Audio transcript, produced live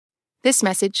This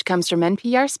message comes from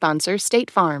NPR sponsor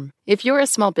State Farm. If you're a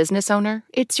small business owner,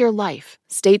 it's your life.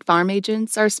 State Farm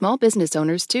agents are small business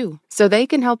owners too, so they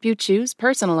can help you choose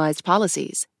personalized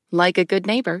policies. Like a good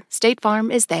neighbor, State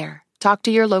Farm is there. Talk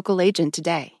to your local agent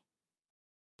today.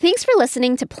 Thanks for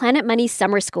listening to Planet Money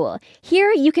Summer School.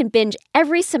 Here you can binge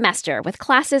every semester with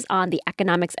classes on the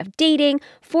economics of dating,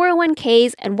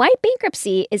 401ks, and why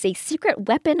bankruptcy is a secret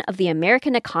weapon of the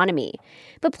American economy.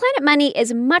 But Planet Money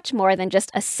is much more than just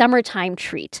a summertime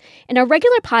treat. In a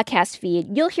regular podcast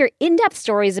feed, you'll hear in-depth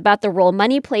stories about the role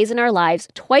money plays in our lives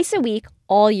twice a week,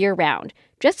 all year round.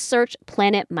 Just search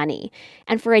Planet Money.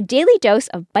 And for a daily dose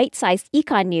of bite-sized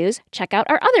econ news, check out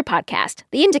our other podcast,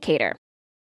 The Indicator.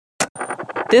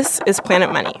 This is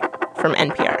Planet Money from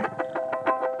NPR.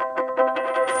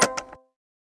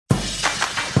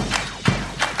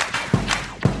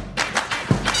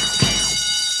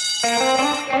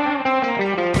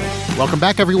 Welcome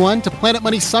back, everyone, to Planet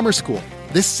Money Summer School.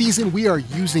 This season, we are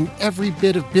using every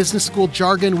bit of business school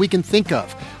jargon we can think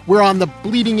of. We're on the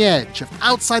bleeding edge of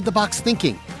outside-the-box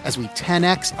thinking as we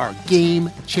 10x our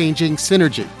game-changing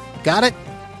synergy. Got it?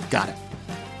 Got it.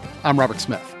 I'm Robert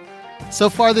Smith. So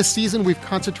far this season, we've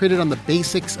concentrated on the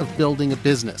basics of building a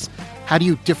business. How do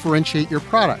you differentiate your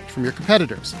product from your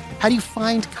competitors? How do you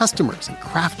find customers and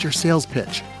craft your sales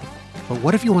pitch? But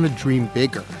what if you want to dream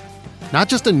bigger? Not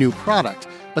just a new product,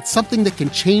 but something that can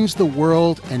change the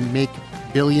world and make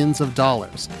billions of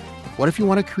dollars. What if you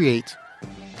want to create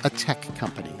a tech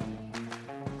company?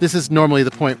 This is normally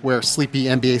the point where sleepy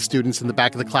MBA students in the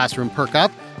back of the classroom perk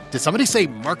up. Did somebody say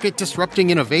market-disrupting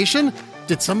innovation?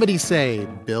 Did somebody say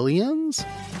billions?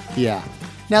 Yeah.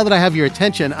 Now that I have your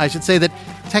attention, I should say that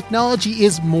technology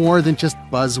is more than just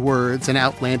buzzwords and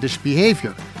outlandish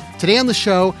behavior. Today on the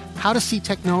show, how to see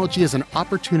technology as an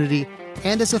opportunity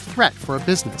and as a threat for a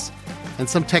business, and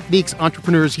some techniques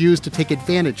entrepreneurs use to take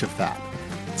advantage of that.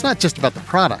 It's not just about the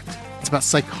product. It's about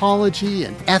psychology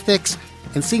and ethics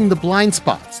and seeing the blind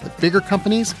spots that bigger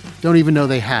companies don't even know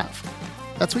they have.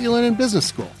 That's what you learn in business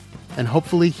school, and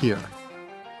hopefully here.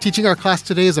 Teaching our class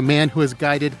today is a man who has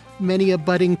guided many a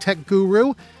budding tech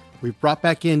guru. We've brought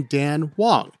back in Dan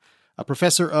Wong, a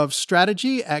professor of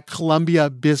strategy at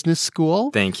Columbia Business School.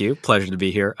 Thank you. Pleasure to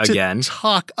be here again. To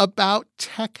talk about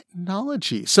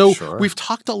technology. So Sure. We've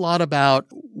talked a lot about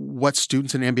what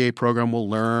students in an MBA program will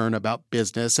learn about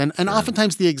business. And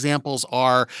oftentimes the examples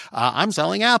are, I'm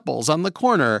selling apples on the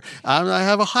corner. I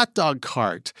have a hot dog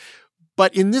cart.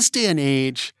 But in this day and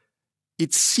age,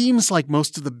 it seems like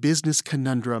most of the business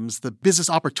conundrums, the business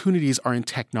opportunities are in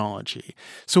technology.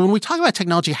 So when we talk about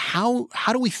technology, how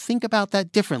do we think about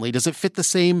that differently? Does it fit the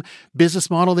same business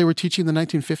model they were teaching in the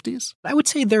 1950s? I would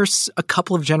say there's a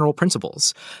couple of general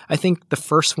principles. I think the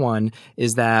first one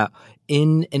is that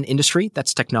in an industry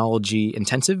that's technology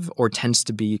intensive or tends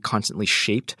to be constantly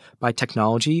shaped by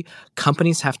technology,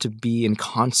 companies have to be in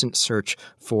constant search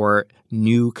for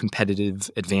new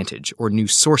competitive advantage or new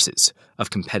sources of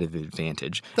competitive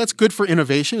advantage. That's good for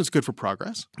innovation. It's good for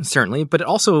progress. Certainly, but it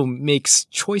also makes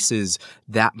choices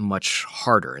that much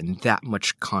harder and that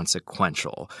much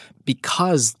consequential.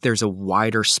 Because there's a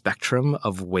wider spectrum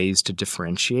of ways to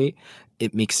differentiate,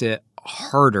 it makes it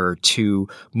harder to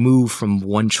move from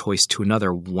one choice to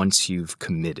another once you've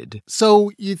committed.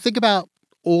 So you think about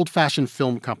old-fashioned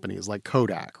film companies like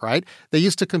Kodak, right? They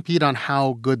used to compete on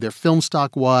how good their film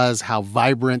stock was, how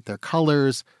vibrant their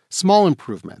colors, small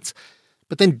improvements.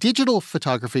 But then digital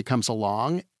photography comes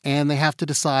along, and they have to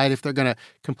decide if they're going to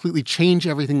completely change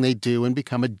everything they do and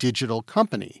become a digital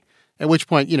company. At which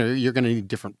point, you're going to need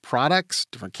different products,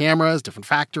 different cameras, different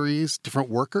factories,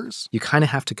 different workers. You kind of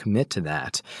have to commit to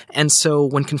that. And so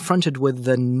when confronted with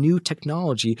the new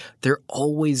technology, they're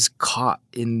always caught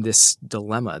in this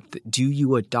dilemma. Do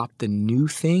you adopt the new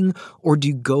thing or do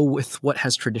you go with what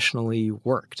has traditionally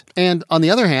worked? And on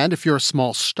the other hand, if you're a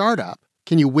small startup,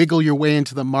 can you wiggle your way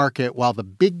into the market while the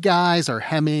big guys are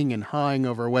hemming and hawing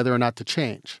over whether or not to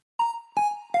change?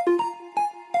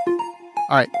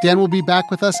 All right, Dan will be back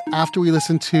with us after we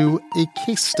listen to a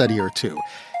case study or two.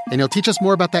 And he'll teach us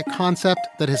more about that concept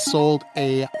that has sold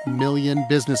 1 million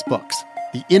business books,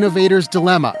 the innovator's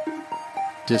dilemma.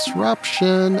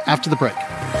 Disruption after the break.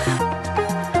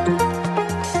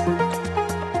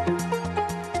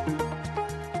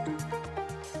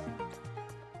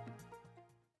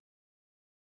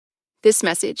 This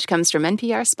message comes from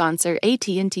NPR sponsor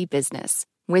AT&T Business.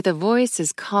 With a voice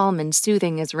as calm and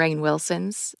soothing as Rainn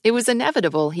Wilson's, it was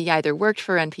inevitable he either worked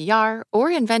for NPR or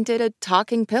invented a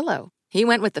talking pillow. He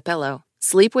went with the pillow.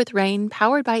 Sleep with Rainn,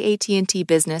 powered by AT&T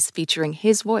Business, featuring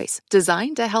his voice,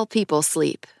 designed to help people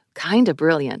sleep. Kinda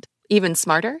brilliant. Even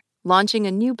smarter? Launching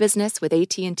a new business with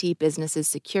AT&T Business's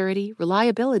security,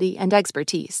 reliability, and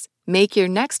expertise. Make your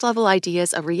next level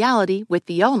ideas a reality with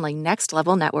the only Next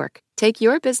Level network. Take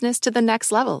your business to the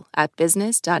next level at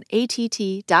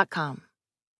business.att.com.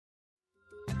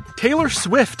 Taylor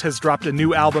Swift has dropped a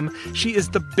new album. She is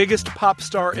the biggest pop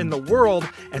star in the world,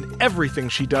 and everything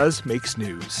she does makes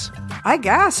news. I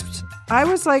gasped. I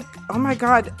was like, oh my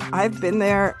God, I've been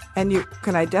there, and you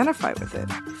can identify with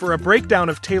it. For a breakdown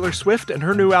of Taylor Swift and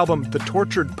her new album, The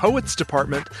Tortured Poets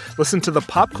Department, listen to the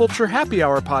Pop Culture Happy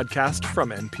Hour podcast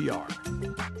from NPR.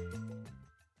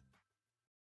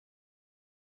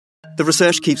 The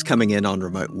research keeps coming in on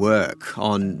remote work,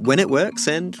 on when it works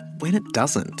and when it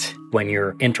doesn't. When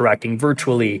you're interacting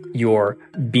virtually, you're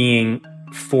being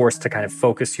forced to kind of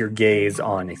focus your gaze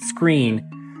on a screen,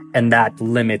 and that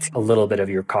limits a little bit of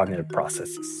your cognitive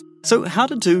processes. So how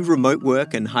to do remote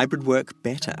work and hybrid work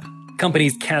better?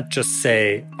 Companies can't just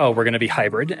say, oh, we're going to be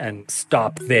hybrid and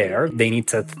stop there. They need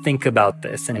to think about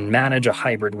this and manage a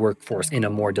hybrid workforce in a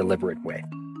more deliberate way.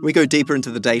 We go deeper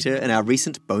into the data in our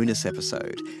recent bonus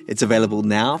episode. It's available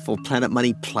now for Planet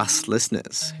Money Plus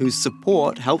listeners, whose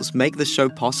support helps make the show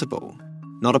possible.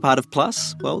 Not a part of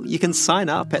Plus? Well, you can sign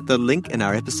up at the link in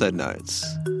our episode notes.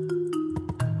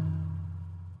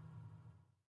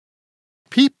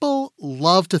 People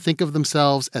love to think of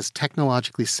themselves as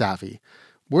technologically savvy.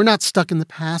 We're not stuck in the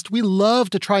past. We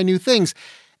love to try new things.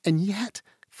 And yet,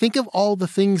 think of all the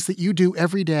things that you do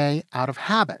every day out of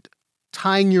habit.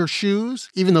 Tying your shoes,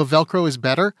 even though Velcro is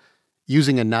better.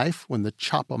 Using a knife when the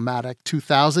Chop-O-Matic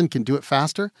 2000 can do it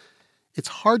faster. It's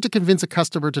hard to convince a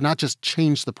customer to not just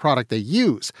change the product they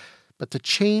use, but to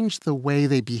change the way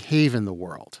they behave in the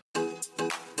world.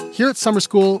 Here at Summer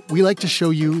School, we like to show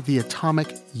you the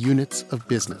atomic units of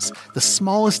business, the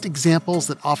smallest examples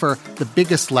that offer the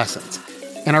biggest lessons.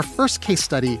 And our first case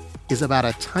study is about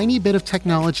a tiny bit of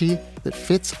technology that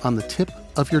fits on the tip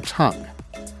of your tongue.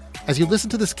 As you listen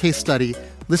to this case study,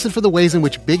 listen for the ways in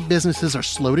which big businesses are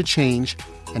slow to change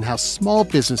and how small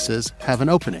businesses have an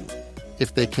opening,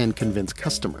 if they can convince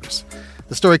customers.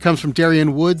 The story comes from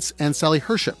Darian Woods and Sally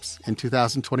Herships in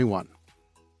 2021.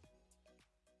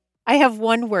 I have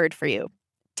one word for you.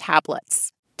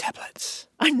 Tablets. Tablets.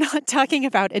 I'm not talking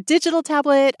about a digital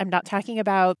tablet. I'm not talking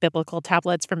about biblical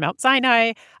tablets from Mount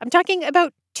Sinai. I'm talking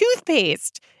about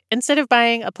toothpaste. Instead of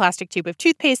buying a plastic tube of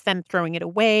toothpaste, then throwing it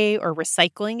away or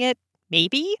recycling it,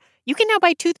 maybe, you can now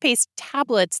buy toothpaste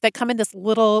tablets that come in this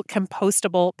little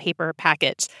compostable paper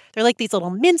package. They're like these little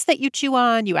mints that you chew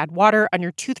on. You add water on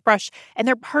your toothbrush, and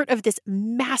they're part of this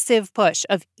massive push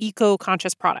of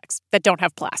eco-conscious products that don't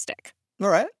have plastic. All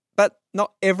right. But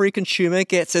not every consumer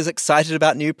gets as excited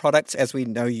about new products as we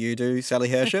know you do, Sally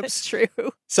Herships. It's true.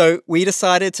 So we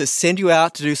decided to send you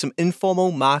out to do some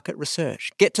informal market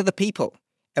research, get to the people.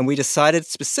 And we decided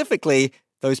specifically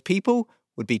those people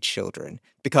would be children,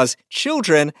 because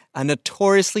children are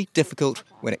notoriously difficult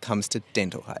when it comes to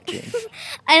dental hygiene.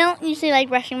 I don't usually like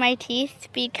brushing my teeth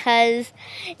because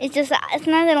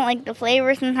sometimes I don't like the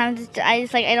flavor. Sometimes I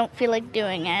don't feel like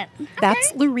doing it.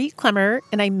 That's Laurette Clemmer,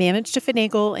 and I managed to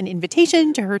finagle an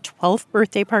invitation to her 12th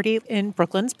birthday party in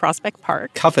Brooklyn's Prospect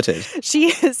Park. Coveted. She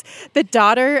is the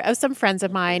daughter of some friends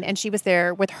of mine, and she was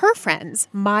there with her friends,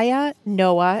 Maya,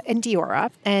 Noah, and Diora,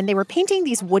 and they were painting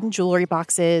these wooden jewelry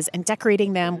boxes and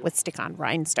decorating them with stick-on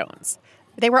rhinestones.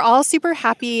 They were all super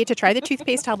happy to try the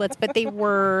toothpaste tablets, but they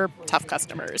were tough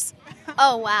customers.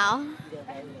 Oh, wow.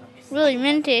 Really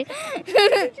minty.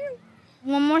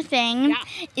 One more thing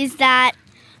is that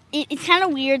it's kind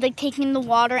of weird, like taking the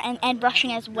water and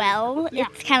brushing as well. Yeah.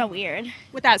 It's kind of weird.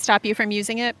 Would that stop you from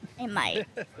using it? It might.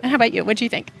 And how about you? What do you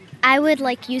think? I would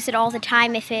use it all the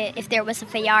time if there was a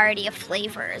variety of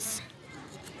flavors.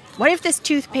 What if this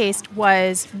toothpaste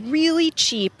was really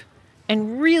cheap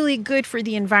and really good for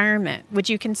the environment? Would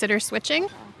you consider switching?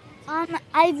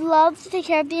 I'd love to take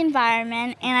care of the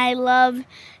environment, and I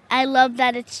love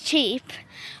that it's cheap,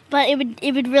 but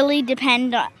it would really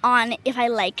depend on if I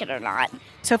like it or not.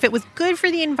 So if it was good for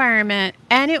the environment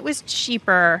and it was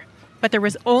cheaper, but there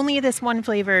was only this one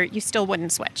flavor, you still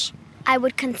wouldn't switch? I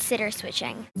would consider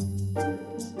switching.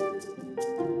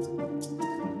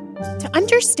 To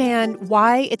understand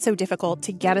why it's so difficult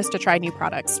to get us to try new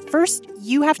products, first,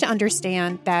 you have to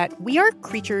understand that we are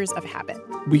creatures of habit.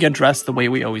 We get dressed the way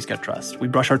we always get dressed. We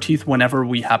brush our teeth whenever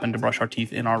we happen to brush our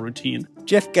teeth in our routine.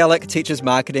 Jeff Gallick teaches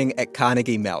marketing at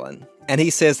Carnegie Mellon, and he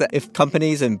says that if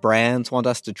companies and brands want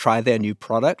us to try their new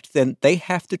product, then they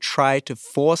have to try to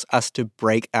force us to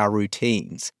break our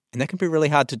routines. And that can be really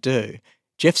hard to do.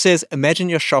 Jeff says, imagine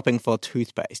you're shopping for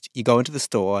toothpaste. You go into the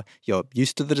store, you're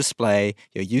used to the display,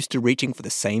 you're used to reaching for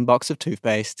the same box of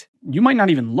toothpaste. You might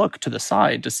not even look to the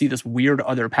side to see this weird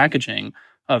other packaging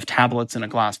of tablets in a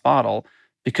glass bottle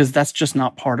because that's just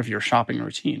not part of your shopping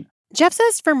routine. Jeff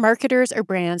says for marketers or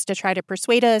brands to try to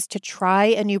persuade us to try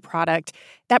a new product,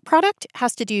 that product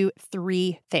has to do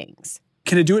 3 things.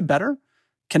 Can it do it better?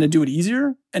 Can it do it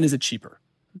easier? And is it cheaper?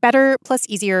 Better plus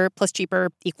easier plus cheaper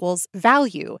equals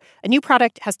value. A new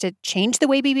product has to change the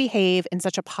way we behave in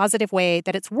such a positive way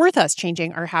that it's worth us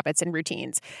changing our habits and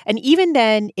routines. And even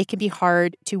then, it can be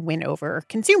hard to win over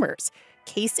consumers.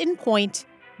 Case in point,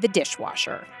 the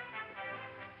dishwasher.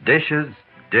 Dishes,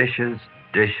 dishes,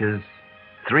 dishes,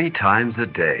 3 times a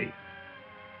day.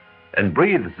 And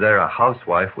breathes there a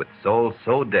housewife with soul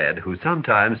so dead, who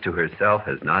sometimes to herself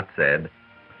has not said,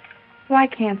 why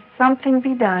can't something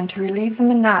be done to relieve the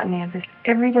monotony of this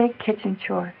everyday kitchen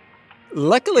chore?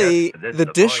 Luckily, the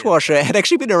dishwasher had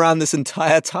actually been around this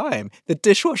entire time. The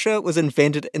dishwasher was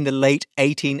invented in the late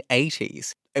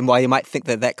 1880s. And while you might think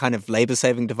that that kind of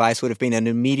labor-saving device would have been an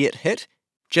immediate hit,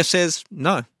 Jeff says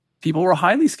no. People were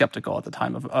highly skeptical at the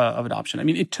time of adoption. I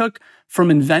mean, it took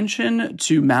from invention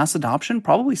to mass adoption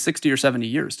probably 60 or 70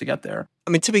 years to get there.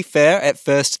 I mean, to be fair, at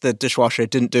first, the dishwasher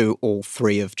didn't do all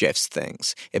 3 of Jeff's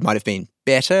things. It might have been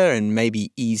better and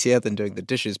maybe easier than doing the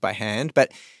dishes by hand,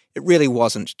 but it really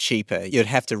wasn't cheaper. You'd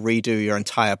have to redo your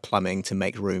entire plumbing to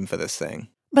make room for this thing.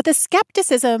 But the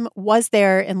skepticism was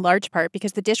there in large part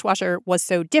because the dishwasher was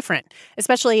so different,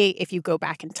 especially if you go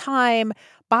back in time.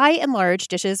 By and large,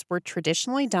 dishes were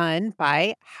traditionally done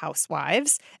by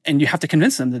housewives. And you have to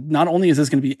convince them that not only is this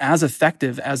going to be as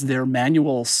effective as their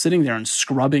manual sitting there and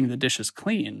scrubbing the dishes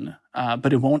clean,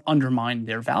 but it won't undermine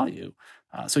their value.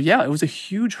 So yeah, it was a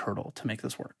huge hurdle to make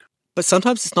this work. But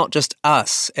sometimes it's not just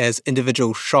us as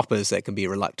individual shoppers that can be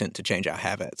reluctant to change our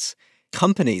habits.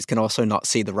 Companies can also not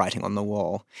see the writing on the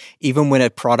wall, even when a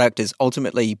product is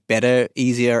ultimately better,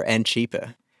 easier, and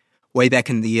cheaper. Way back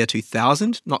in the year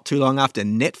 2000, not too long after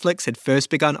Netflix had first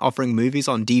begun offering movies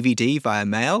on DVD via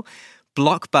mail,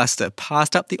 Blockbuster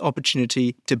passed up the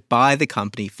opportunity to buy the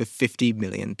company for $50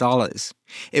 million.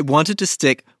 It wanted to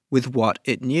stick with what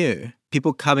it knew.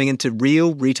 People coming into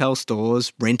real retail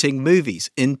stores, renting movies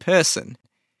in person.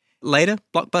 Later,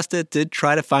 Blockbuster did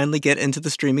try to finally get into the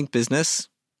streaming business,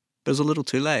 but it was a little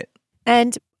too late.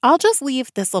 And I'll just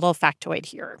leave this little factoid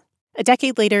here. A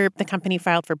decade later, the company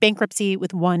filed for bankruptcy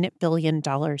with $1 billion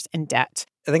in debt.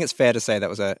 I think it's fair to say that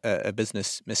was a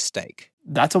business mistake.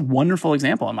 That's a wonderful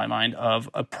example in my mind of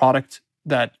a product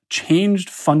that changed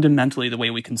fundamentally the way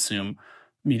we consume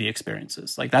media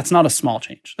experiences. Like, that's not a small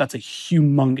change. That's a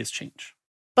humongous change.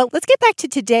 But let's get back to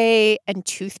today and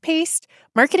toothpaste.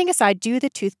 Marketing aside, do the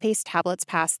toothpaste tablets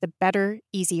pass the better,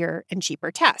 easier, and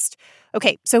cheaper test?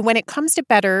 Okay, so when it comes to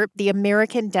better, the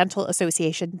American Dental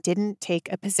Association didn't take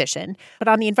a position. But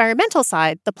on the environmental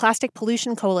side, the Plastic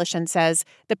Pollution Coalition says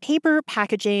the paper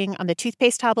packaging on the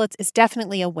toothpaste tablets is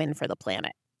definitely a win for the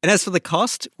planet. And as for the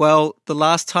cost, well, the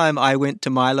last time I went to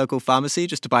my local pharmacy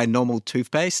just to buy normal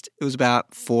toothpaste, it was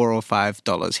about $4 or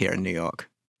 $5 here in New York.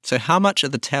 So how much are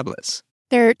the tablets?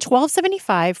 They're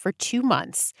 $12.75 for 2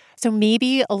 months, so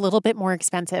maybe a little bit more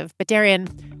expensive. But Darian,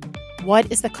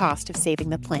 what is the cost of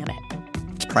saving the planet?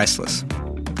 It's priceless.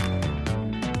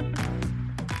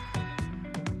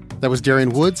 That was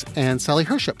Darian Woods and Sally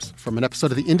Herships from an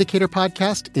episode of the Indicator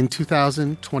podcast in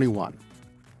 2021.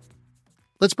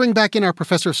 Let's bring back in our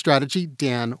professor of strategy,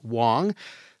 Dan Wong.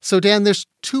 So, Dan, there's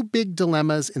 2 big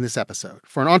dilemmas in this episode.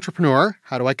 For an entrepreneur,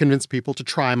 how do I convince people to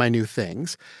try my new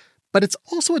things? But it's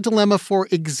also a dilemma for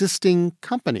existing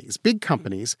companies, big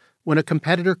companies, when a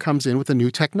competitor comes in with a new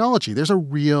technology. There's a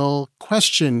real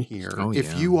question here.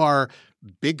 If you are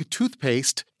big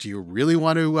toothpaste, do you really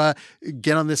want to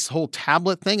get on this whole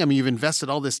tablet thing? I mean, you've invested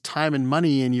all this time and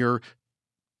money in your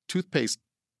toothpaste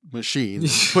machine.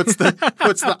 Puts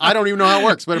the I don't even know how it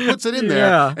works, but it puts it in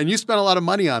there, and you spent a lot of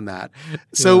money on that.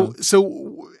 So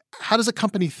how does a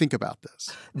company think about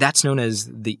this? That's known as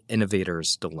the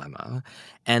innovator's dilemma.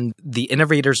 And the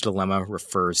innovator's dilemma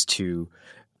refers to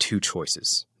 2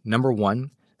 choices. Number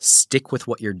 1, stick with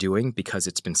what you're doing because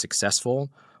it's been successful,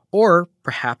 or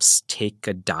perhaps take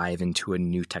a dive into a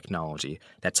new technology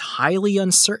that's highly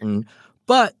uncertain,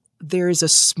 but there's a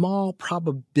small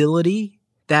probability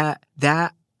that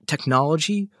that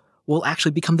technology will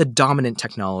actually become the dominant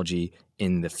technology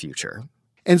in the future.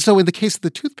 And so in the case of the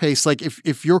toothpaste, like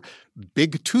if you're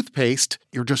big toothpaste,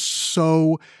 you're just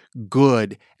so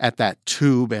good at that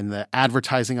tube and the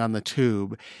advertising on the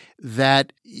tube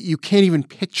that you can't even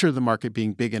picture the market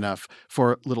being big enough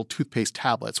for little toothpaste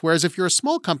tablets. Whereas if you're a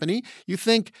small company, you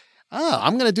think,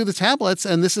 I'm going to do the tablets,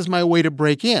 and this is my way to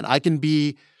break in. I can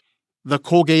be the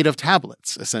Colgate of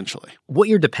tablets, essentially. What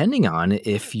you're depending on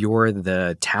if you're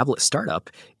the tablet startup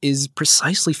is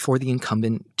precisely for the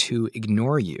incumbent to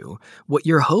ignore you. What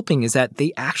you're hoping is that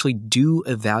they actually do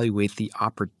evaluate the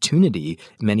opportunity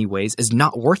in many ways as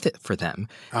not worth it for them.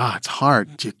 It's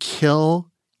hard. You kill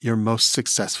your most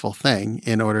successful thing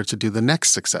in order to do the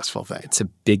next successful thing. It's a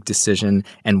big decision,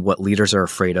 and what leaders are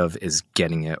afraid of is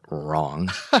getting it wrong.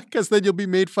 Because then you'll be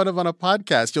made fun of on a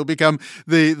podcast. You'll become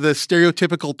the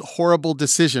stereotypical horrible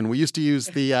decision. We used to use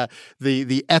the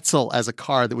Etzel as a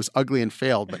car that was ugly and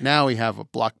failed, but now we have a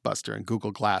Blockbuster and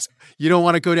Google Glass. You don't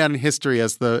want to go down in history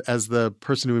as the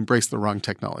person who embraced the wrong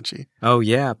technology. Oh,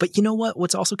 yeah. But you know what?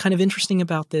 What's also kind of interesting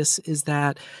about this is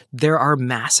that there are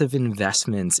massive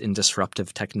investments in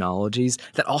disruptive technologies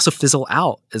that also fizzle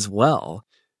out as well.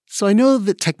 So I know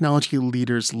that technology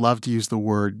leaders love to use the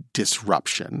word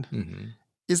disruption. Mm-hmm.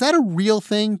 Is that a real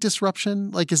thing,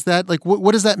 disruption? Like, is that like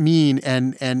what does that mean,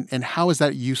 and how is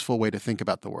that a useful way to think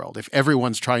about the world if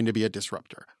everyone's trying to be a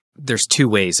disruptor? There's two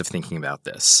ways of thinking about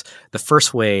this. The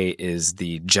first way is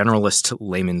the generalist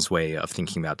layman's way of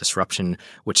thinking about disruption,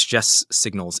 which just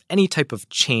signals any type of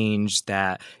change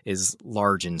that is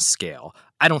large in scale.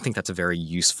 I don't think that's a very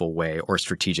useful way or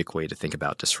strategic way to think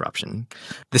about disruption.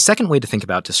 The second way to think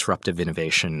about disruptive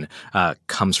innovation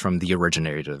comes from the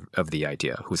originator of the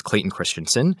idea, who was Clayton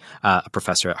Christensen, a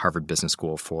professor at Harvard Business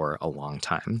School for a long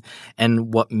time.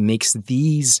 And what makes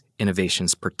these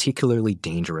innovations particularly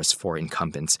dangerous for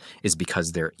incumbents is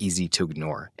because they're easy to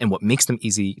ignore. And what makes them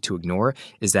easy to ignore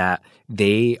is that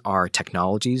they are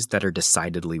technologies that are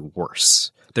decidedly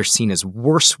worse. They're seen as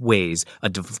worse ways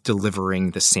of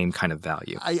delivering the same kind of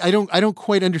value. I don't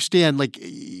quite understand. Like,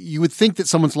 you would think that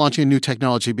someone's launching a new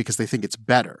technology because they think it's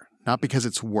better, not because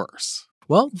it's worse.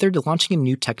 Well, they're launching a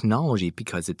new technology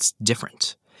because it's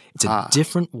different. It's a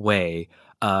different way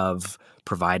of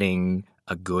providing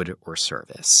a good or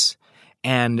service.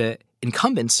 And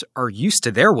incumbents are used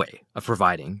to their way of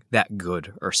providing that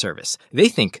good or service. They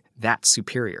think that's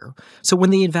superior. So when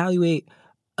they evaluate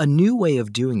a new way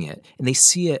of doing it and they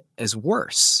see it as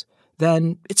worse,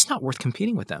 then it's not worth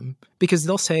competing with them, because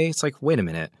they'll say, it's like, wait a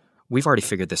minute, we've already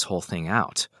figured this whole thing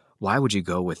out. Why would you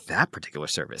go with that particular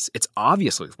service? It's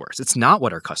obviously worse. It's not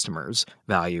what our customers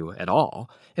value at all.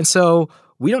 And so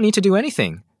we don't need to do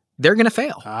anything. They're going to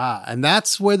fail. And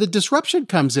that's where the disruption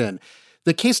comes in.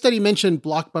 The case study mentioned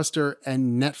Blockbuster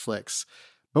and Netflix,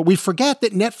 but we forget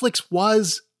that Netflix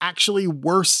was actually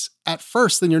worse at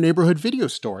first than your neighborhood video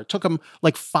store. It took them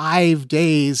like 5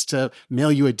 days to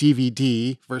mail you a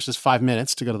DVD versus 5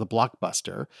 minutes to go to the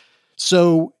Blockbuster.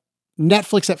 So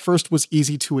Netflix at first was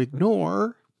easy to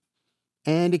ignore,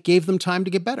 and it gave them time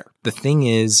to get better. The thing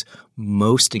is,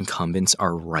 most incumbents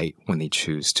are right when they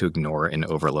choose to ignore and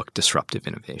overlook disruptive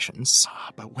innovations.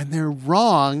 But when they're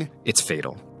wrong, it's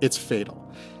fatal. It's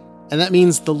fatal. And that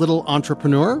means the little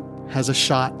entrepreneur has a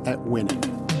shot at winning.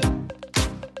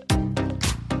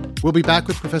 We'll be back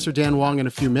with Professor Dan Wong in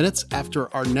a few minutes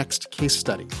after our next case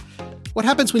study. What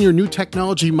happens when your new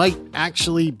technology might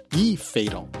actually be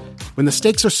fatal? When the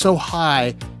stakes are so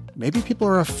high, maybe people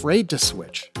are afraid to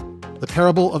switch. The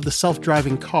parable of the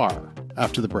self-driving car,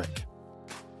 after the break.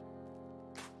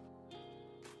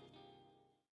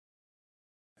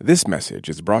 This message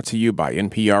is brought to you by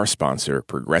NPR sponsor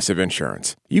Progressive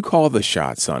Insurance. You call the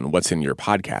shots on what's in your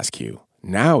podcast queue.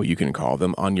 Now you can call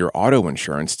them on your auto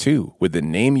insurance, too, with the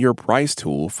Name Your Price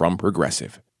tool from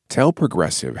Progressive. Tell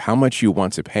Progressive how much you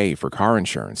want to pay for car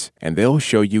insurance, and they'll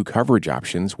show you coverage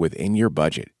options within your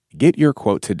budget. Get your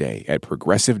quote today at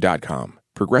Progressive.com.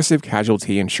 Progressive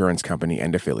Casualty Insurance Company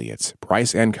and Affiliates.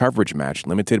 Price and coverage match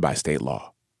limited by state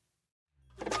law.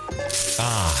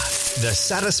 The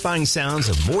satisfying sounds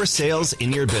of more sales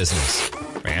in your business.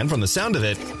 And from the sound of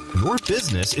it, your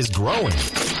business is growing.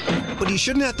 But you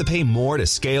shouldn't have to pay more to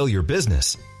scale your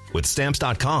business. With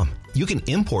Stamps.com, you can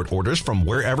import orders from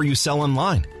wherever you sell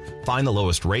online, find the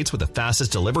lowest rates with the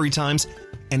fastest delivery times,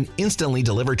 and instantly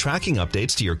deliver tracking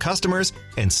updates to your customers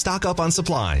and stock up on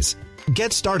supplies.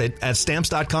 Get started at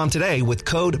Stamps.com today with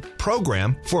code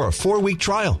PROGRAM for a 4-week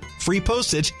trial, free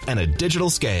postage, and a digital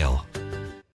scale.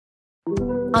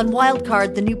 On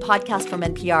Wildcard, the new podcast from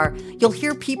NPR, you'll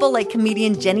hear people like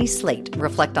comedian Jenny Slate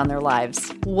reflect on their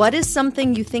lives. What is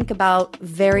something you think about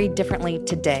very differently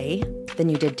today than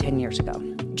you did 10 years ago?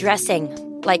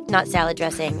 Dressing, like not salad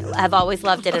dressing. I've always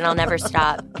loved it and I'll never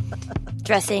stop.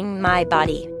 Dressing my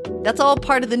body. That's all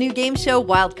part of the new game show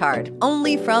Wildcard,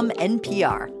 only from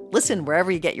NPR. Listen wherever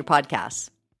you get your podcasts.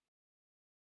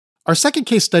 Our second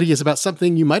case study is about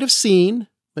something you might have seen,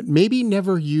 but maybe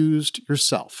never used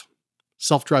yourself.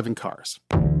 Self-driving cars.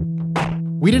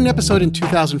 We did an episode in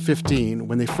 2015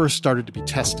 when they first started to be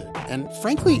tested. And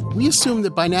frankly, we assumed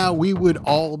that by now we would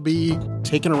all be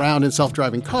taken around in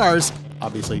self-driving cars.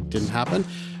 Obviously, it didn't happen.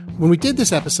 When we did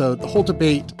this episode, the whole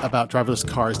debate about driverless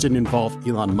cars didn't involve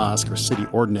Elon Musk or city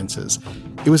ordinances.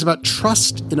 It was about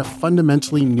trust in a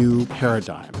fundamentally new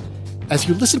paradigm. As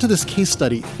you listen to this case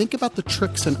study, think about the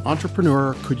tricks an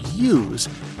entrepreneur could use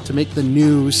to make the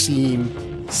new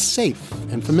seem safe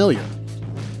and familiar.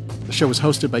 The show was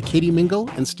hosted by Katie Mingle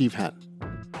and Steve Henn.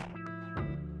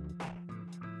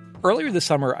 Earlier this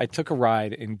summer, I took a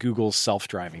ride in Google's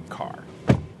self-driving car.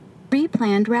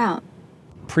 Pre-planned route.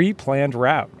 Pre-planned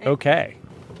route. Okay.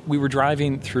 We were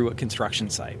driving through a construction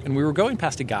site, and we were going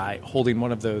past a guy holding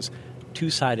one of those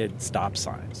two-sided stop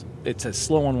signs. It says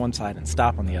slow on one side and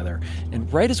stop on the other.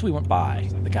 And right as we went by,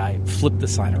 the guy flipped the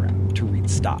sign around to read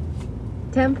stop.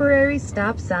 Temporary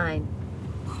stop sign.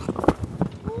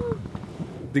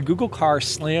 The Google car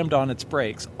slammed on its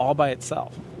brakes all by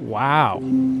itself. Wow.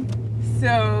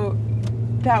 So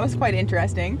that was quite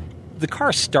interesting. The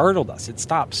car startled us. It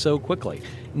stopped so quickly.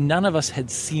 None of us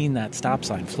had seen that stop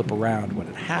sign flip around when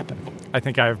it happened. I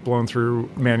think I've blown through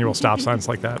manual stop signs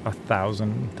like that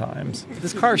 1,000 times.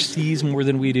 This car sees more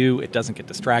than we do. It doesn't get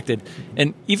distracted.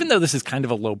 And even though this is kind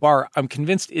of a low bar, I'm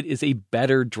convinced it is a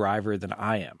better driver than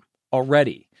I am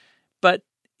already. But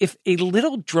if a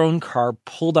little drone car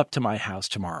pulled up to my house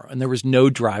tomorrow and there was no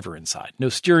driver inside, no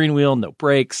steering wheel, no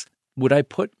brakes, would I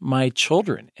put my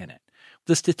children in it?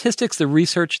 The statistics, the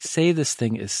research say this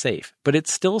thing is safe, but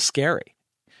it's still scary.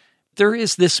 There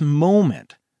is this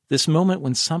moment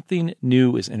when something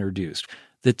new is introduced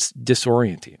that's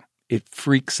disorienting. It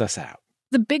freaks us out.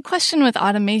 The big question with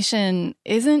automation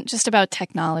isn't just about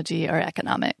technology or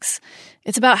economics.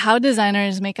 It's about how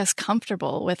designers make us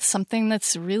comfortable with something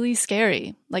that's really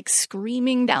scary, like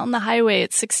screaming down the highway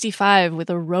at 65 with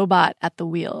a robot at the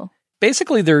wheel.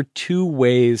 Basically, there are two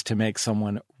ways to make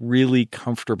someone really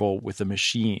comfortable with a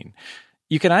machine.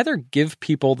 You can either give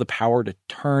people the power to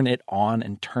turn it on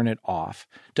and turn it off,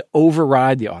 to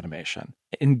override the automation,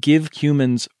 and give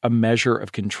humans a measure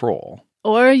of control.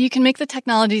 Or you can make the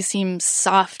technology seem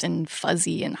soft and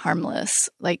fuzzy and harmless,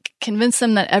 like convince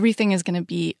them that everything is going to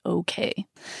be okay.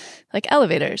 Like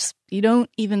elevators. You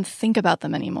don't even think about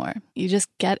them anymore. You just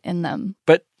get in them.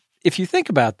 But if you think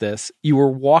about this, you are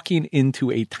walking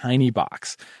into a tiny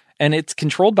box, and it's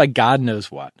controlled by God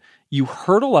knows what. You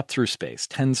hurtle up through space,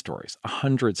 10 stories,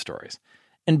 100 stories,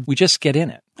 and we just get in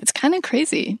it. It's kind of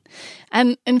crazy.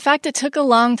 And in fact, it took a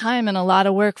long time and a lot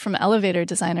of work from elevator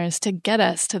designers to get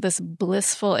us to this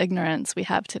blissful ignorance we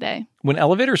have today. When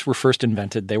elevators were first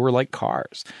invented, they were like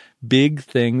cars, big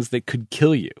things that could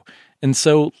kill you. And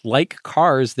so, like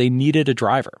cars, they needed a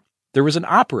driver. There was an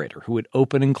operator who would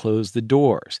open and close the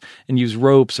doors and use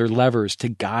ropes or levers to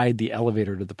guide the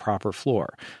elevator to the proper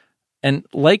floor. And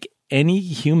like any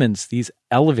humans, these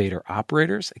elevator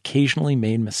operators occasionally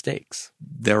made mistakes.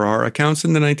 There are accounts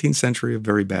in the 19th century of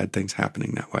very bad things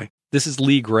happening that way. This is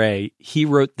Lee Gray. He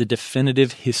wrote The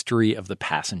Definitive History of the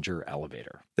Passenger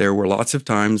Elevator. There were lots of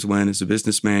times when, as a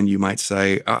businessman, you might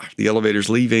say, the elevator's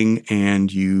leaving,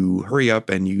 and you hurry up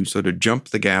and you sort of jump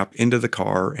the gap into the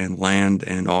car and land,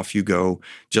 and off you go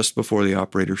just before the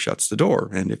operator shuts the door.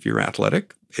 And if you're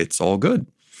athletic, it's all good.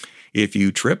 If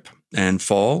you trip and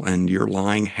fall and you're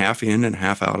lying half in and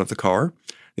half out of the car,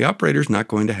 the operator's not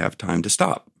going to have time to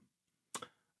stop.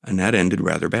 And that ended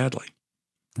rather badly.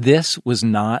 This was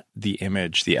not the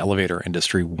image the elevator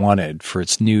industry wanted for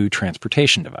its new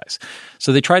transportation device.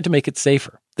 So they tried to make it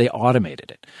safer. They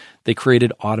automated it. They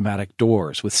created automatic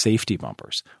doors with safety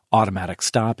bumpers, automatic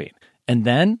stopping, and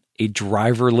then a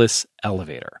driverless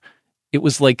elevator. It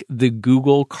was like the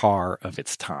Google car of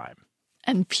its time.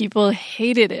 And people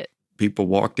hated it. People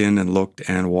walked in and looked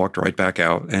and walked right back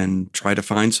out and tried to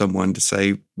find someone to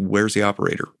say, where's the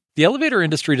operator? The elevator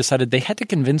industry decided they had to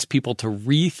convince people to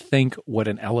rethink what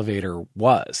an elevator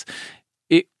was.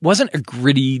 It wasn't a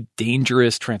gritty,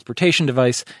 dangerous transportation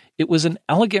device. It was an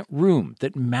elegant room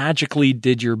that magically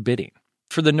did your bidding.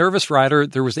 For the nervous rider,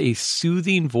 there was a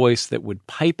soothing voice that would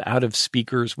pipe out of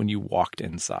speakers when you walked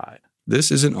inside.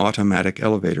 This is an automatic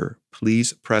elevator.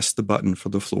 Please press the button for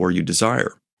the floor you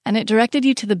desire. And it directed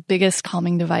you to the biggest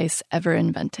calming device ever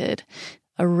invented,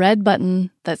 a red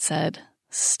button that said,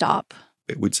 stop.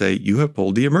 It would say, you have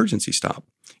pulled the emergency stop.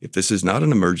 If this is not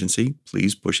an emergency,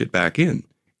 please push it back in.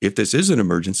 If this is an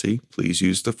emergency, please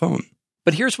use the phone.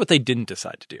 But here's what they didn't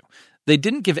decide to do. They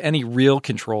didn't give any real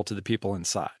control to the people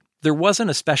inside. There wasn't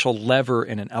a special lever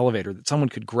in an elevator that someone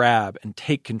could grab and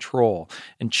take control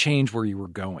and change where you were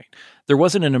going. There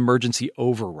wasn't an emergency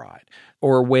override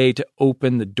or a way to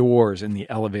open the doors in the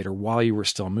elevator while you were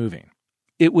still moving.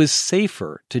 It was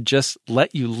safer to just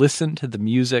let you listen to the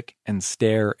music and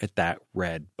stare at that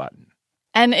red button.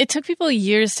 And it took people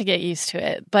years to get used to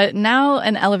it, but now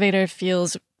an elevator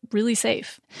feels really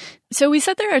safe. So we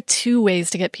said there are 2 ways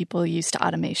to get people used to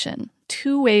automation,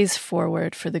 2 ways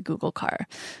forward for the Google car.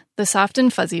 The soft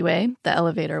and fuzzy way, the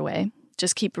elevator way.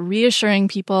 Just keep reassuring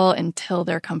people until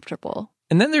they're comfortable.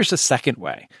 And then there's a second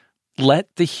way.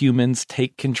 Let the humans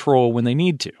take control when they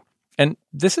need to. And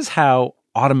this is how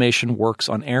automation works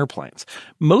on airplanes.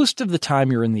 Most of the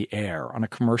time you're in the air on a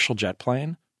commercial jet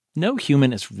plane, no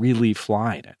human is really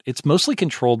flying it. It's mostly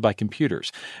controlled by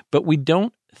computers. But we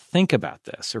don't think about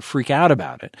this or freak out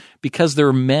about it because there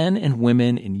are men and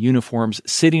women in uniforms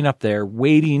sitting up there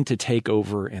waiting to take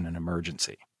over in an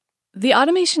emergency. The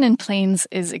automation in planes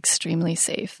is extremely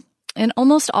safe. And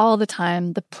almost all the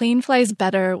time, the plane flies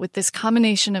better with this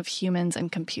combination of humans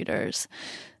and computers.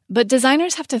 But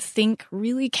designers have to think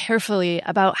really carefully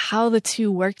about how the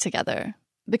 2 work together.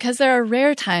 Because there are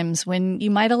rare times when you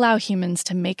might allow humans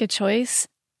to make a choice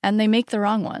and they make the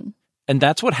wrong one. And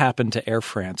that's what happened to Air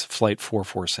France Flight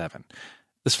 447.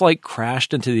 This flight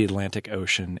crashed into the Atlantic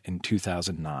Ocean in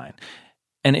 2009.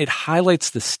 And it highlights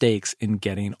the stakes in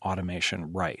getting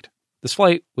automation right. This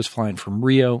flight was flying from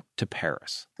Rio to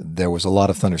Paris. There was a lot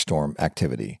of thunderstorm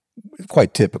activity.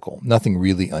 Quite typical. Nothing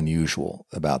really unusual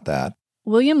about that.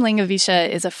 William Langewiesche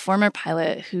is a former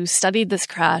pilot who studied this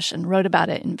crash and wrote about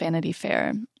it in Vanity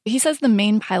Fair. He says the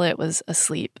main pilot was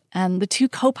asleep, and the 2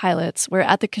 co-pilots were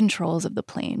at the controls of the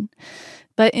plane.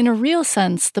 But in a real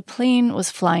sense, the plane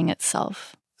was flying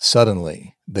itself.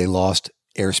 Suddenly, they lost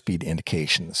airspeed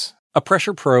indications. A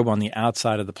pressure probe on the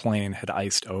outside of the plane had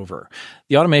iced over.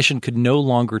 The automation could no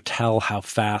longer tell how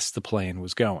fast the plane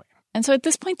was going. And so at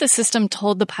this point, the system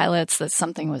told the pilots that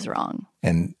something was wrong.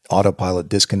 And autopilot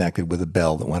disconnected with a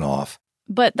bell that went off.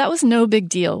 But that was no big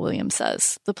deal, William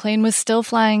says. The plane was still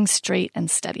flying straight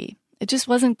and steady. It just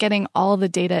wasn't getting all the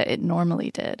data it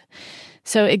normally did.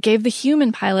 So it gave the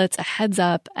human pilots a heads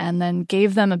up and then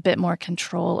gave them a bit more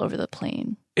control over the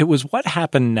plane. It was what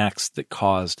happened next that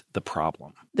caused the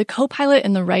problem. The co-pilot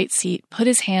in the right seat put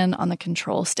his hand on the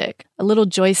control stick, a little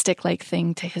joystick-like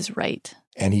thing to his right.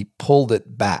 And he pulled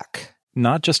it back.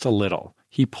 Not just a little.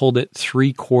 He pulled it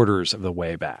 3/4 of the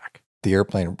way back. The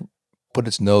airplane put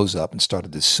its nose up and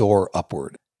started to soar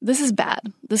upward. This is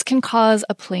bad. This can cause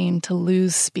a plane to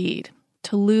lose speed,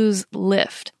 to lose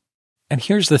lift. And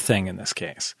here's the thing in this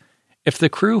case. If the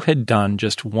crew had done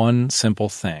just one simple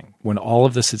thing when all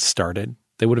of this had started,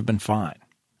 they would have been fine.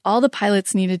 All the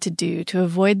pilots needed to do to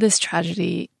avoid this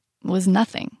tragedy was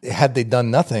nothing. Had they done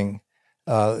nothing,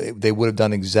 they would have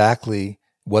done exactly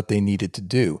what they needed to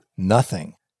do.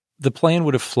 Nothing. The plane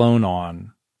would have flown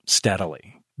on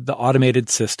steadily. The automated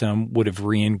system would have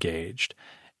re-engaged,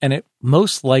 and it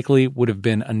most likely would have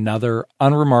been another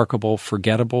unremarkable,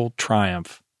 forgettable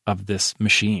triumph of this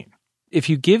machine. If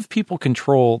you give people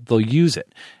control, they'll use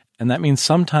it. And that means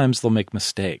sometimes they'll make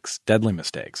mistakes, deadly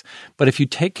mistakes. But if you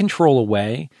take control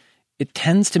away, it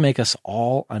tends to make us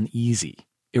all uneasy,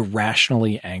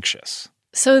 irrationally anxious.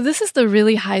 So this is the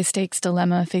really high-stakes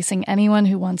dilemma facing anyone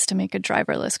who wants to make a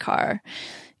driverless car.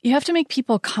 You have to make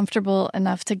people comfortable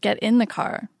enough to get in the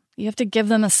car. You have to give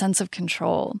them a sense of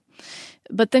control.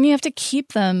 But then you have to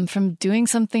keep them from doing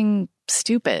something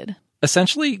stupid.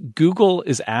 Essentially, Google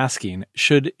is asking,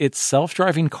 should its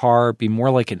self-driving car be more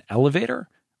like an elevator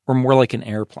or more like an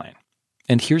airplane?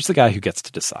 And here's the guy who gets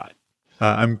to decide.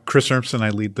 I'm Chris Urmson. I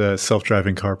lead the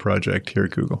self-driving car project here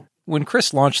at Google. When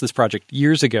Chris launched this project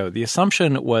years ago, the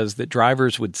assumption was that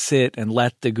drivers would sit and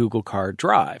let the Google car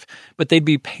drive, but they'd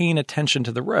be paying attention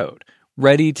to the road,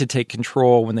 ready to take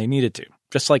control when they needed to,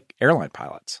 just like airline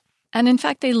pilots. And in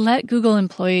fact, they let Google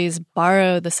employees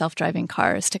borrow the self-driving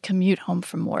cars to commute home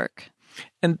from work.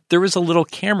 And there was a little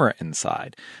camera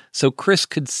inside, so Chris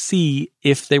could see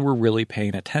if they were really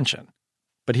paying attention.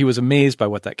 But he was amazed by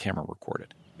what that camera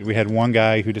recorded. We had one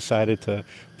guy who decided to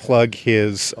plug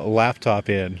his laptop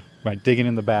in, right, digging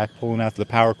in the back, pulling out the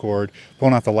power cord,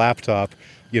 pulling out the laptop,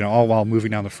 all while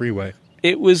moving down the freeway.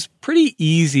 It was pretty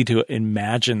easy to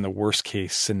imagine the worst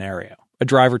case scenario. A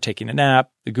driver taking a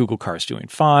nap, the Google car is doing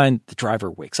fine, the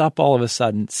driver wakes up all of a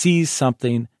sudden, sees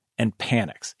something, and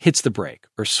panics, hits the brake,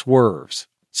 or swerves.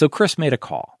 So Chris made a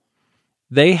call.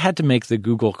 They had to make the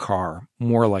Google car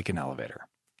more like an elevator.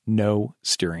 No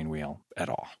steering wheel at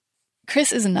all.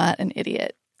 Chris is not an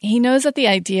idiot. He knows that the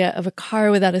idea of a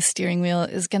car without a steering wheel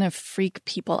is going to freak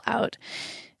people out.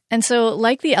 And so,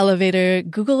 like the elevator,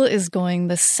 Google is going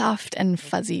the soft and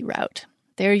fuzzy route.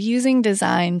 They're using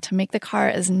design to make the car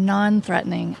as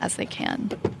non-threatening as they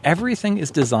can. Everything is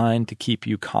designed to keep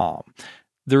you calm.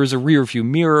 There is a rear view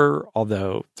mirror,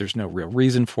 although there's no real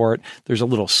reason for it. There's a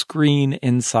little screen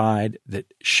inside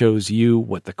that shows you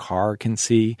what the car can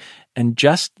see. And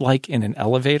just like in an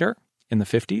elevator in the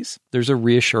 50s, there's a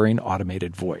reassuring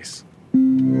automated voice.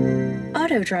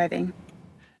 Auto driving.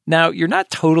 Now, you're not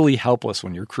totally helpless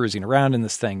when you're cruising around in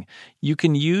this thing. You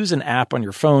can use an app on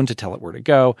your phone to tell it where to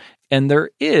go. And there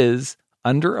is,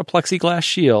 under a plexiglass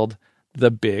shield,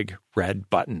 the big red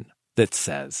button that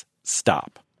says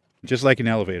stop. Just like an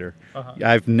elevator.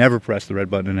 I've never pressed the red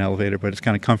button in an elevator, but it's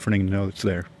kind of comforting to know it's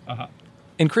there.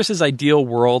 In Chris's ideal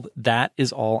world, that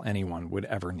is all anyone would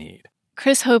ever need.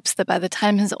 Chris hopes that by the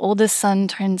time his oldest son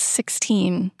turns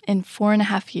 16 in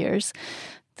 4.5 years,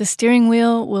 the steering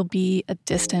wheel will be a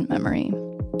distant memory,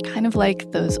 kind of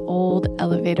like those old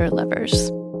elevator levers.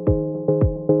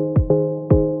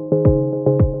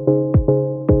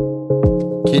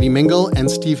 Katie Mingle and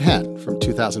Steve Henn from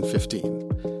 2015.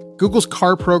 Google's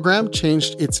car program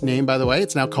changed its name, by the way.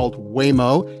 It's now called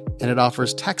Waymo, and it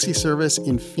offers taxi service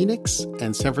in Phoenix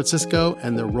and San Francisco,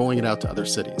 and they're rolling it out to other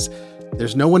cities.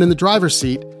 There's no one in the driver's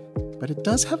seat, but it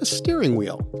does have a steering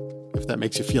wheel, if that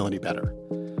makes you feel any better.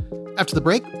 After the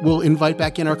break, we'll invite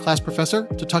back in our class professor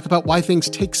to talk about why things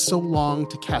take so long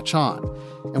to catch on.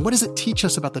 And what does it teach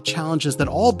us about the challenges that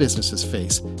all businesses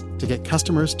face to get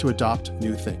customers to adopt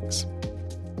new things?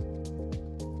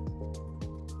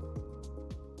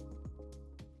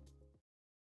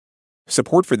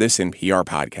 Support for this NPR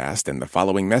podcast and the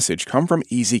following message come from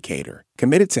ezCater,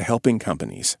 committed to helping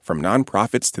companies, from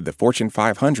nonprofits to the Fortune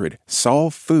 500,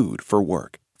 solve food for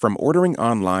work. From ordering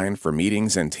online for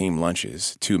meetings and team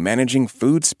lunches to managing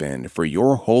food spend for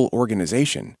your whole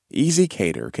organization,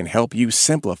 ezCater can help you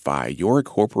simplify your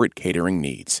corporate catering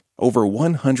needs. Over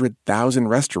 100,000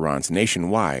 restaurants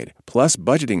nationwide, plus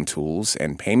budgeting tools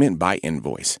and payment by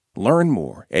invoice. Learn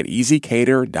more at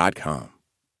ezcater.com.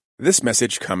 This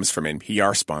message comes from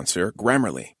NPR sponsor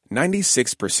Grammarly.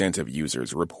 96% of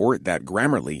users report that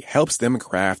Grammarly helps them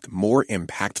craft more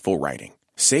impactful writing.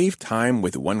 Save time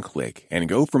with one click and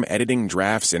go from editing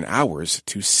drafts in hours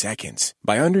to seconds.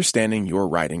 By understanding your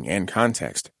writing and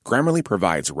context, Grammarly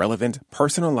provides relevant,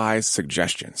 personalized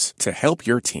suggestions to help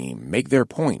your team make their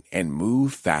point and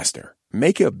move faster.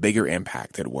 Make a bigger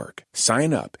impact at work.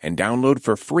 Sign up and download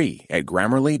for free at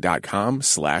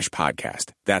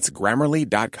Grammarly.com/podcast. That's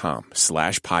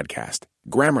Grammarly.com/podcast.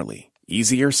 Grammarly.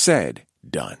 Easier said,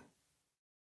 done.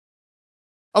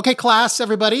 Okay, class,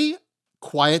 everybody,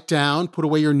 quiet down, put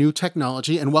away your new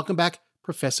technology, and welcome back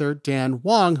Professor Dan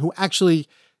Wong, who actually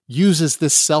uses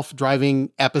this self-driving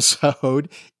episode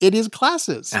in his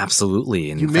classes. Absolutely.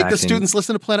 You make the students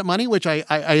listen to Planet Money, which I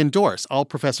endorse. All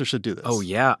professors should do this. Oh,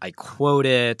 yeah. I quote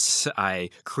it. I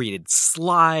created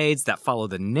slides that follow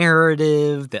the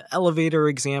narrative, the elevator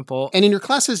example. And in your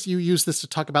classes, you use this to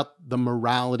talk about the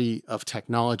morality of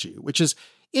technology, which is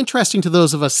interesting to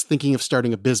those of us thinking of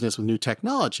starting a business with new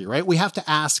technology, right? We have to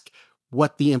ask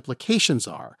what the implications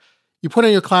are. You put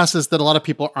in your classes that a lot of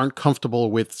people aren't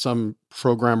comfortable with some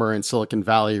programmer in Silicon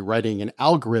Valley writing an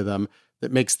algorithm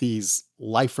that makes these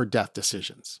life or death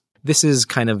decisions. This is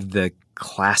kind of the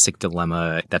classic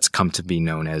dilemma that's come to be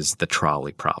known as the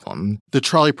trolley problem. The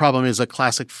trolley problem is a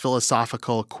classic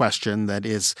philosophical question that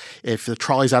is, if the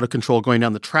trolley's out of control going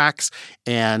down the tracks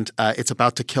and it's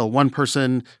about to kill one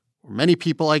person, or many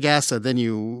people, I guess, and then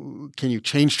can you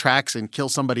change tracks and kill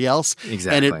somebody else?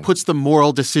 Exactly. And it puts the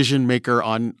moral decision maker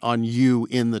on you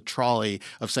in the trolley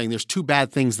of saying there's two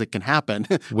bad things that can happen.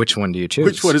 Which one do you choose?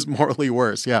 Which one is morally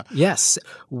worse? Yeah. Yes.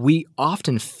 We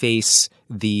often face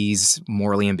these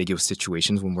morally ambiguous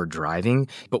situations when we're driving,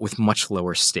 but with much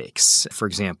lower stakes. For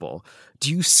example,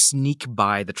 do you sneak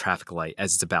by the traffic light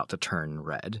as it's about to turn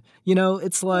red? You know,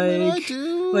 it's like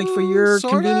for your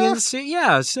convenience.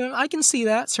 Yeah, so I can see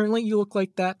that. Certainly you look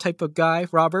like that type of guy,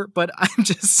 Robert, but I'm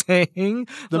just saying.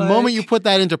 The moment you put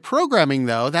that into programming,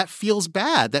 though, that feels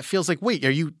bad. That feels like, wait,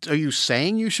 are you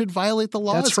saying you should violate the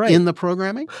laws in the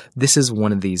programming? This is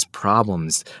one of these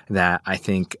problems that I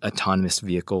think autonomous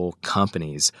vehicle companies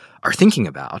are thinking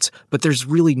about, but there's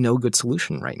really no good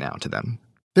solution right now to them.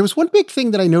 There was one big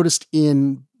thing that I noticed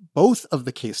in both of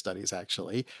the case studies,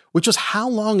 actually, which was how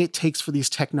long it takes for these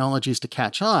technologies to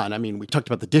catch on. I mean, we talked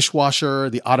about the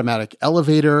dishwasher, the automatic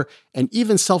elevator, and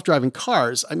even self-driving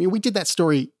cars. I mean, we did that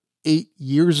story 8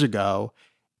 years ago,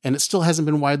 and it still hasn't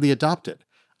been widely adopted.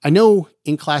 I know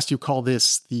in class you call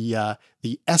this the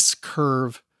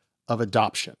S-curve of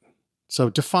adoption. So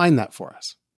define that for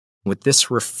us. What this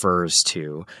refers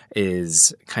to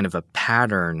is kind of a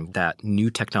pattern that new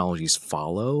technologies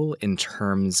follow in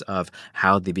terms of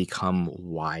how they become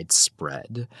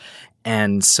widespread.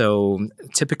 And so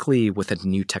typically with a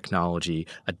new technology,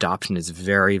 adoption is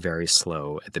very, very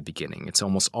slow at the beginning. It's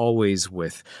almost always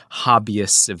with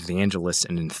hobbyists, evangelists,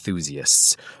 and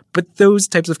enthusiasts. But those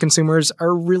types of consumers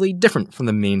are really different from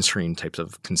the mainstream types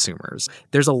of consumers.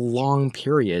 There's a long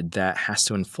period that has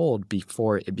to unfold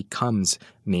before it becomes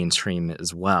mainstream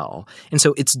as well. And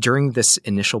so it's during this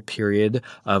initial period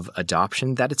of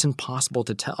adoption that it's impossible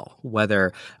to tell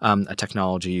whether a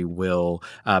technology will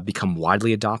become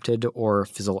widely adopted or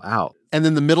fizzle out. And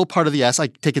then the middle part of the S, I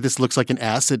take it this looks like an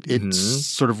S. It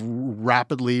sort of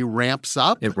rapidly ramps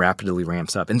up. It rapidly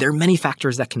ramps up. And there are many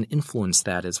factors that can influence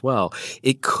that as well.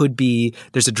 It could be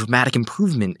there's a dramatic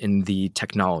improvement in the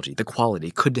technology, the quality.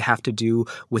 It could have to do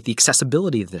with the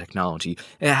accessibility of the technology.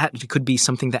 It could be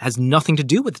something that has nothing to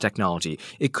do with the technology.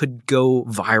 It could go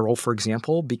viral, for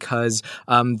example, because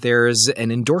there's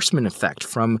an endorsement effect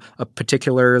from a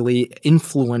particularly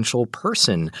influential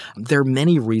person. There are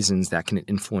many reasons that can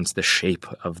influence the shape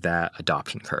of that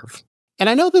adoption curve. And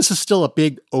I know this is still a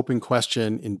big open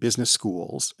question in business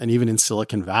schools and even in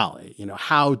Silicon Valley.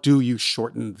 How do you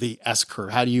shorten the S curve?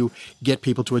 How do you get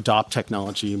people to adopt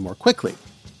technology more quickly?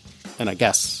 And I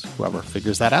guess whoever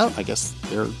figures that out, I guess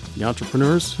they're the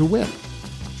entrepreneurs who win.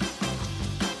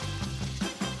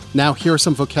 Now, here are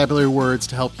some vocabulary words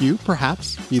to help you,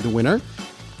 perhaps, be the winner.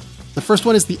 The first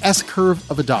one is the S curve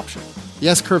of adoption. The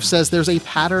S curve says there's a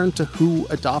pattern to who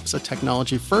adopts a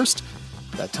technology first.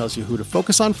 That tells you who to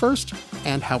focus on first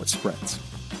and how it spreads.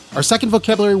 Our second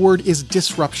vocabulary word is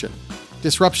disruption.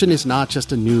 Disruption is not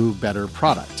just a new, better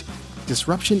product.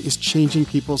 Disruption is changing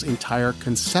people's entire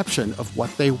conception of what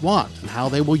they want and how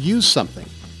they will use something.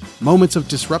 Moments of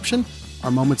disruption are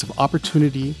moments of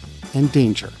opportunity and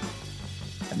danger.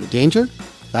 And the danger?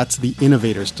 That's the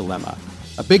innovator's dilemma.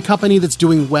 A big company that's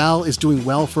doing well is doing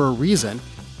well for a reason,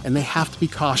 and they have to be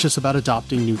cautious about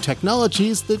adopting new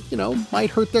technologies that, might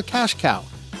hurt their cash cow.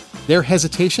 Their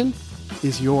hesitation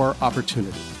is your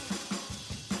opportunity.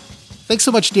 Thanks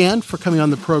so much, Dan, for coming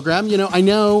on the program. I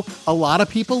know a lot of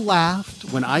people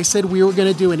laughed when I said we were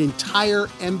going to do an entire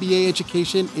MBA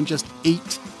education in just 8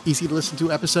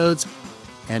 easy-to-listen-to episodes.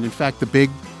 And in fact, the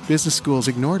big business schools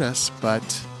ignored us. But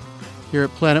here at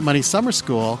Planet Money Summer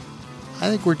School, I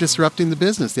think we're disrupting the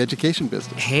business, the education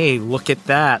business. Hey, look at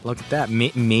that. Look at that.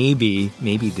 Maybe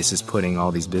this is putting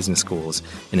all these business schools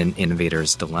in an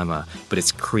innovator's dilemma, but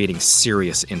it's creating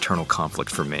serious internal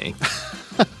conflict for me.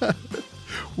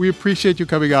 We appreciate you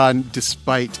coming on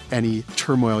despite any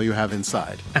turmoil you have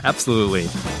inside. Absolutely.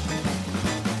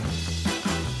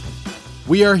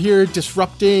 We are here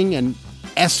disrupting and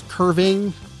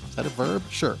S-curving. Is that a verb?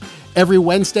 Sure. Every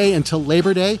Wednesday until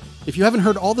Labor Day. If you haven't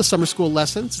heard all the summer school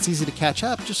lessons, it's easy to catch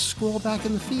up. Just scroll back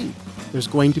in the feed. There's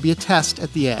going to be a test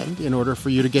at the end in order for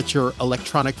you to get your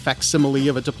electronic facsimile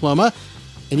of a diploma.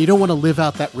 And you don't want to live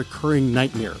out that recurring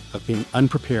nightmare of being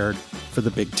unprepared for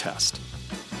the big test.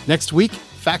 Next week,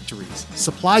 factories,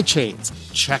 supply chains,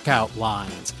 checkout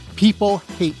lines. People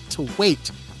hate to wait.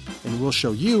 And we'll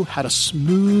show you how to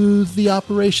smooth the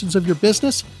operations of your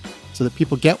business so that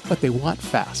people get what they want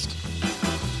fast.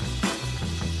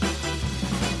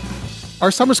 Our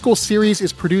summer school series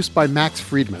is produced by Max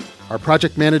Friedman. Our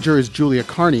project manager is Julia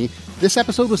Carney. This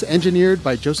episode was engineered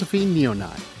by Josephine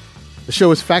Neonai. The show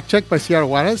is fact-checked by Sierra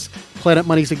Juarez. Planet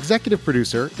Money's executive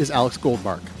producer is Alex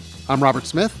Goldmark. I'm Robert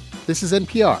Smith. This is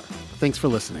NPR. Thanks for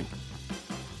listening.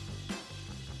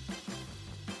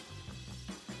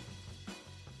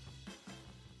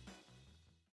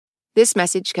 This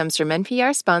message comes from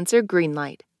NPR sponsor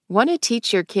Greenlight. Want to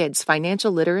teach your kids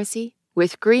financial literacy?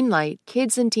 With Greenlight,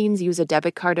 kids and teens use a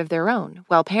debit card of their own,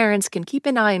 while parents can keep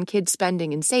an eye on kids'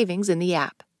 spending and savings in the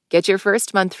app. Get your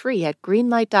first month free at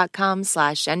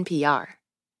greenlight.com/NPR.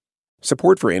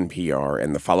 Support for NPR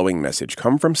and the following message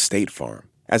come from State Farm.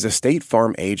 As a State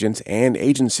Farm agent and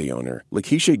agency owner,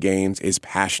 Lakeisha Gaines is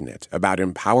passionate about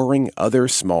empowering other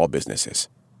small businesses.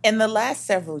 In the last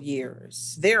several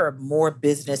years, there are more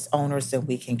business owners than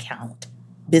we can count.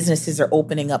 Businesses are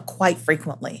opening up quite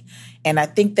frequently. And I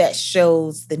think that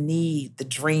shows the need, the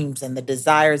dreams, and the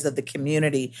desires of the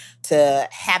community to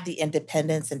have the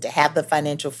independence and to have the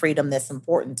financial freedom that's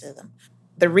important to them.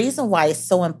 The reason why it's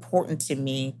so important to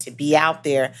me to be out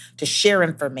there to share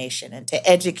information and to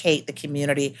educate the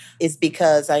community is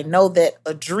because I know that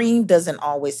a dream doesn't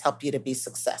always help you to be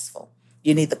successful.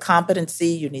 You need the competency,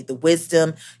 you need the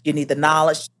wisdom, you need the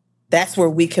knowledge. That's where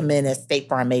we come in as State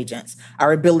Farm agents,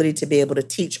 our ability to be able to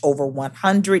teach over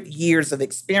 100 years of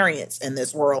experience in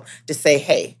this world to say,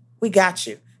 hey, we got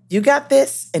you. You got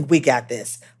this, and we got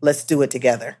this. Let's do it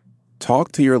together.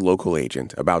 Talk to your local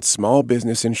agent about small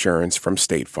business insurance from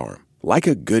State Farm. Like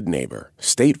a good neighbor,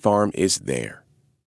 State Farm is there.